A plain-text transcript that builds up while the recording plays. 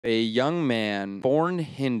A young man, born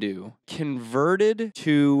Hindu, converted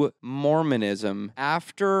to Mormonism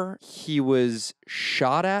after he was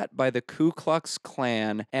shot at by the Ku Klux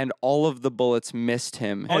Klan and all of the bullets missed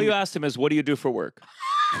him. All you asked him is, what do you do for work?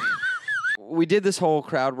 We did this whole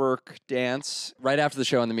crowd work dance right after the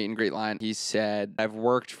show on the meet and greet line. He said, I've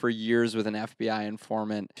worked for years with an FBI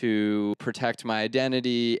informant to protect my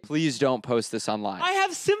identity. Please don't post this online. I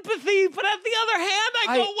have sympathy, but on the other hand,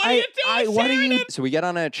 I go, what are you doing, Sheridan? So we get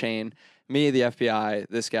on a chain, me, the FBI,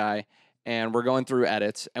 this guy, and we're going through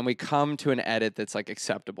edits, and we come to an edit that's like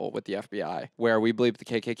acceptable with the FBI, where we bleep the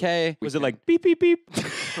KKK. Was it like beep, beep, beep?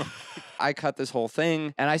 I cut this whole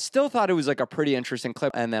thing, and I still thought it was like a pretty interesting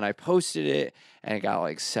clip, and then I posted it, and it got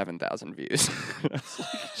like 7,000 views.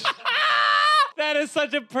 That is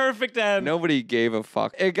such a perfect end. Nobody gave a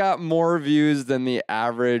fuck. It got more views than the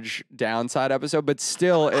average Downside episode, but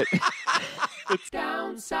still, it's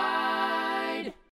Downside.